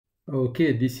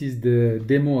Okay, this is the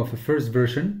demo of a first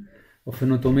version of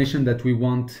an automation that we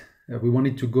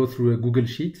wanted to go through a Google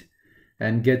Sheet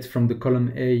and get from the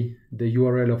column A the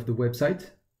URL of the website,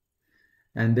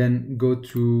 and then go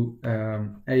to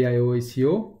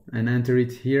AIOSEO and enter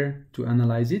it here to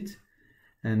analyze it.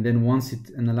 And then once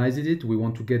it analyzes it, we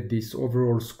want to get this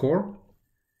overall score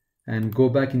and go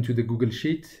back into the Google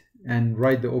Sheet and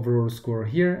write the overall score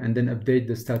here and then update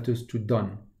the status to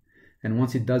done. And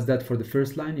once it does that for the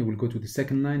first line, it will go to the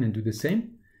second line and do the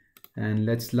same. And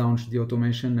let's launch the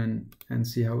automation and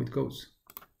see how it goes.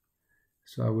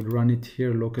 So I will run it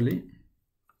here locally.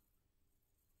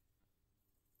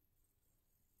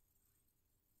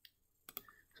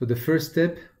 So the first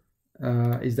step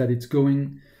is that it's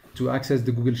going to access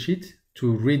the Google Sheet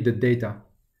to read the data.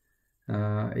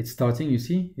 It's starting, you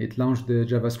see, it launched the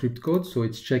JavaScript code. So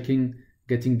it's checking,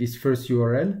 getting this first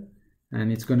URL,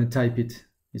 and it's going to type it.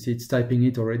 You see, it's typing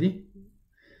it already.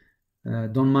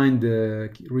 Don't mind the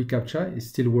reCAPTCHA, it's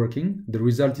still working. The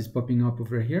result is popping up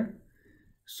over here.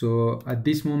 So at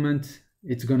this moment,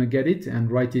 it's going to get it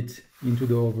and write it into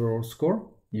the overall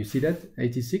score. You see that,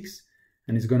 86.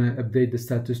 And it's going to update the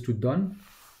status to done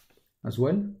as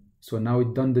well. So now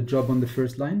it's done the job on the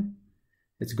first line.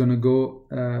 It's going to go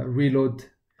reload.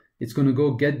 It's going to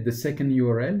go get the second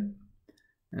URL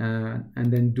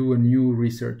and then do a new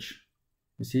research.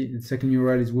 You see, the second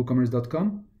URL is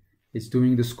woocommerce.com. It's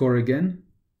doing the score again.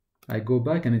 I go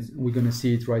back and we're going to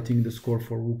see it writing the score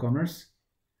for WooCommerce.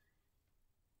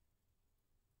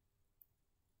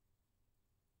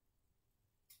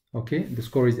 Okay, the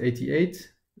score is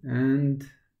 88 and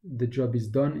the job is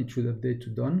done. It should update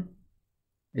to done.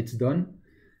 It's done.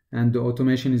 And the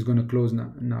automation is going to close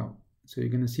now. So you're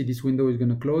going to see this window is going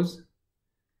to close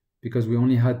because we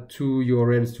only had 2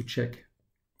 URLs to check.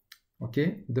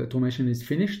 Okay, the automation is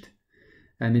finished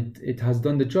and it has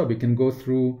done the job. It can go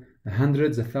through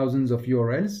hundreds of thousands of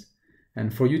URLs.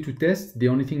 And for you to test, the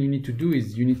only thing you need to do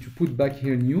is you need to put back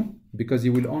here new, because it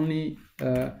will only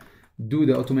do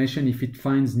the automation if it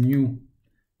finds new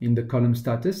in the column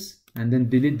status, and then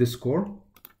delete the score.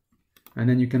 And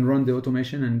then you can run the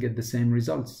automation and get the same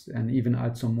results and even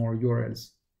add some more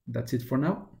URLs. That's it for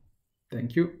now.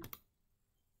 Thank you.